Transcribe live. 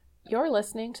You're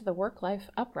listening to the Work Life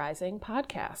Uprising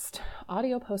podcast,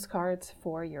 audio postcards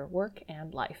for your work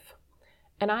and life.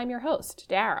 And I'm your host,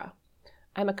 Dara.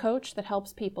 I'm a coach that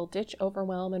helps people ditch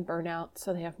overwhelm and burnout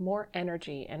so they have more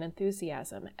energy and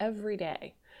enthusiasm every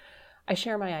day. I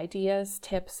share my ideas,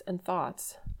 tips, and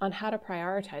thoughts on how to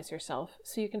prioritize yourself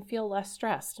so you can feel less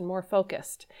stressed and more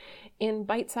focused in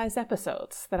bite-sized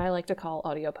episodes that I like to call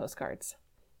audio postcards.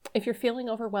 If you're feeling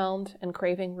overwhelmed and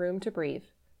craving room to breathe,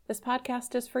 this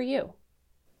podcast is for you.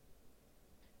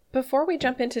 Before we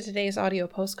jump into today's audio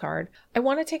postcard, I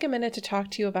want to take a minute to talk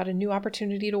to you about a new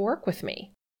opportunity to work with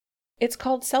me. It's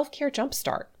called Self-Care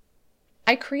Jumpstart.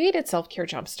 I created Self-Care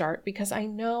Jumpstart because I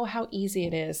know how easy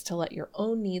it is to let your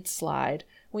own needs slide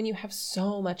when you have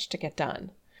so much to get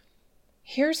done.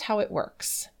 Here's how it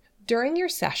works. During your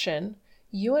session,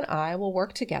 you and I will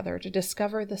work together to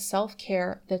discover the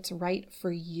self-care that's right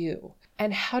for you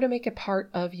and how to make it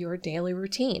part of your daily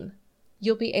routine.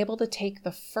 You'll be able to take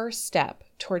the first step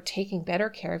toward taking better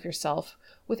care of yourself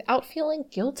without feeling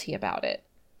guilty about it.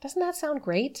 Doesn't that sound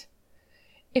great?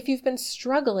 If you've been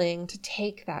struggling to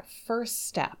take that first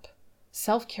step,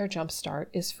 Self-Care Jumpstart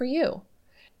is for you.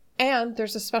 And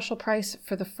there's a special price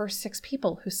for the first 6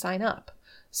 people who sign up.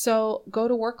 So go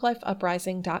to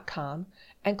worklifeuprising.com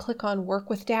and click on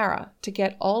Work with Dara to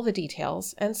get all the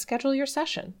details and schedule your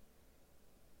session.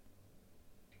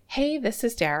 Hey, this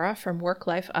is Dara from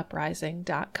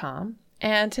worklifeuprising.com,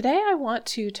 and today I want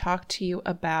to talk to you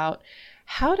about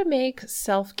how to make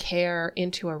self-care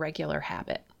into a regular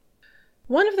habit.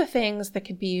 One of the things that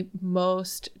can be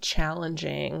most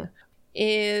challenging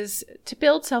is to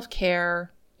build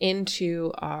self-care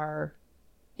into our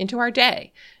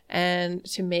day and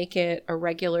to make it a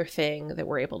regular thing that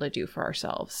we're able to do for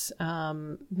ourselves.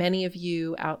 Many of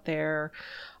you out there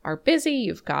are busy.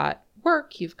 You've got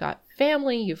work, you've got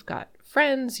family, you've got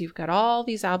friends, you've got all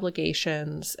these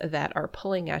obligations that are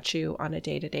pulling at you on a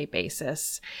day-to-day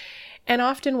basis. And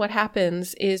often what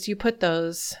happens is you put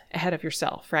those ahead of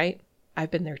yourself, right?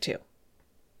 I've been there too.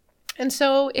 And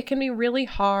so it can be really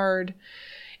hard,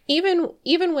 even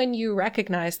when you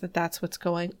recognize that that's what's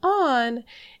going on,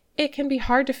 it can be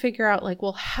hard to figure out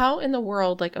how in the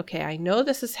world, okay, I know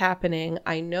this is happening.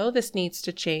 I know this needs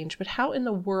to change, but how in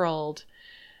the world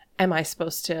am I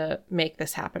supposed to make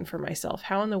this happen for myself?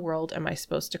 How in the world am I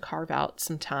supposed to carve out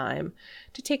some time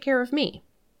to take care of me?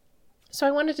 So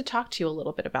I wanted to talk to you a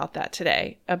little bit about that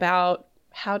today, about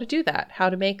how to do that,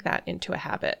 how to make that into a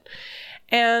habit.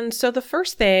 And so the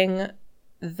first thing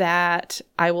that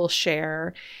I will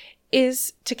share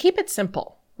is to keep it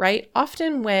simple, right?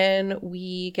 Often when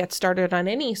we get started on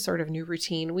any sort of new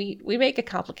routine, we make it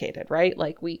complicated, right?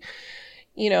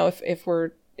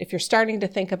 If you're starting to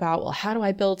think about, well, how do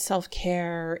I build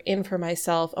self-care in for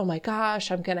myself? Oh my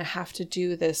gosh, I'm going to have to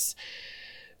do this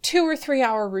 2 or 3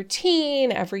 hour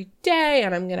routine every day,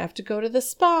 and I'm going to have to go to the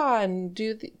spa and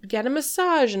get a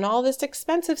massage and all this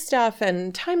expensive stuff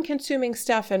and time-consuming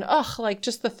stuff. And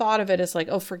just the thought of it is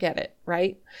oh, forget it,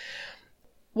 right?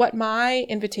 What my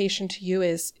invitation to you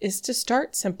is to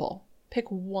start simple. Pick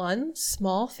one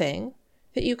small thing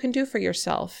that you can do for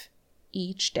yourself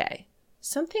each day.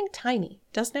 Something tiny.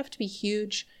 Doesn't have to be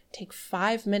huge. Take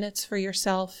 5 minutes for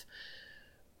yourself.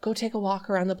 Go take a walk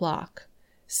around the block.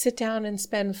 Sit down and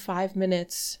spend 5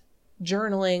 minutes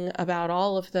journaling about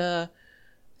all of the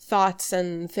thoughts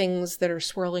and things that are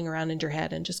swirling around in your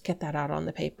head and just get that out on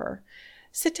the paper.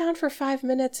 Sit down for 5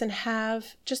 minutes and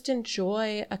just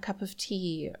enjoy a cup of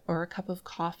tea or a cup of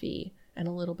coffee and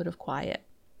a little bit of quiet.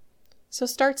 So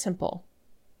start simple.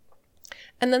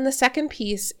 And then the second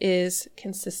piece is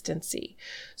consistency.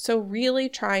 So really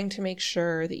trying to make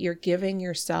sure that you're giving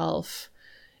yourself,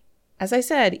 as I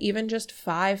said, even just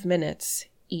 5 minutes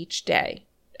each day,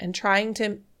 and trying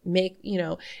to make,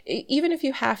 even if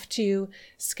you have to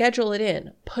schedule it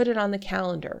in, put it on the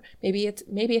calendar. Maybe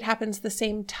it happens the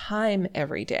same time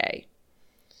every day,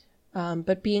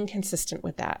 but being consistent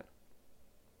with that.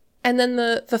 And then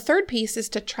the third piece is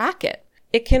to track it.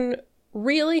 It can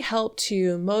really help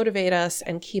to motivate us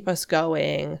and keep us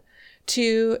going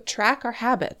to track our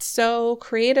habits. So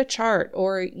create a chart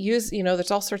or use,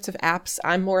 there's all sorts of apps.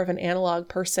 I'm more of an analog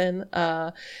person.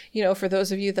 For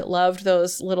those of you that loved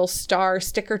those little star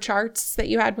sticker charts that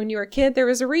you had when you were a kid, there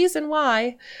was a reason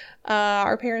why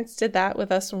our parents did that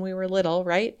with us when we were little,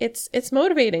 right? It's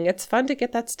motivating. It's fun to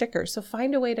get that sticker. So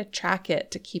find a way to track it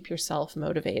to keep yourself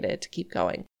motivated, to keep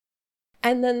going.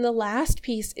 And then the last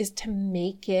piece is to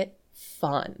make it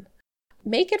fun.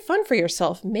 Make it fun for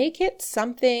yourself. Make it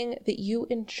something that you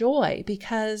enjoy,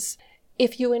 because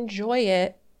if you enjoy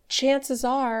it, chances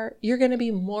are you're going to be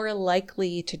more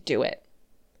likely to do it.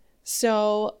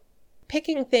 So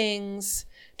picking things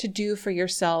to do for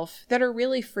yourself that are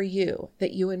really for you,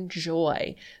 that you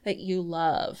enjoy, that you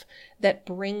love, that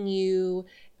bring you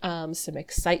some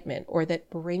excitement, or that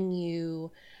bring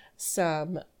you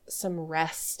some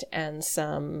rest and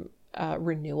some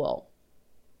renewal.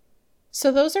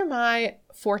 So those are my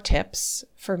 4 tips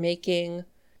for making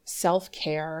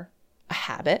self-care a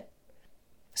habit.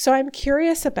 So I'm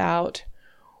curious about,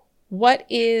 what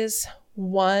is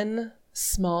one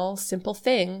small, simple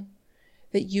thing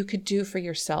that you could do for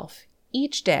yourself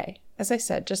each day? As I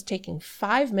said, just taking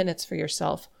 5 minutes for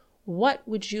yourself. What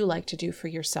would you like to do for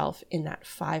yourself in that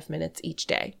 5 minutes each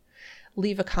day?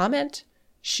 Leave a comment,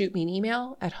 shoot me an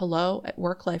email at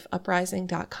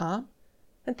hello@worklifeuprising.com.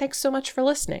 And thanks so much for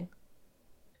listening.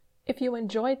 If you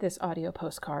enjoyed this audio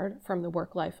postcard from the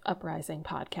Work Life Uprising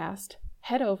podcast,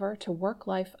 head over to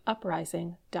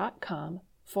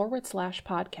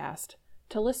worklifeuprising.com/podcast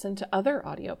to listen to other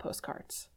audio postcards.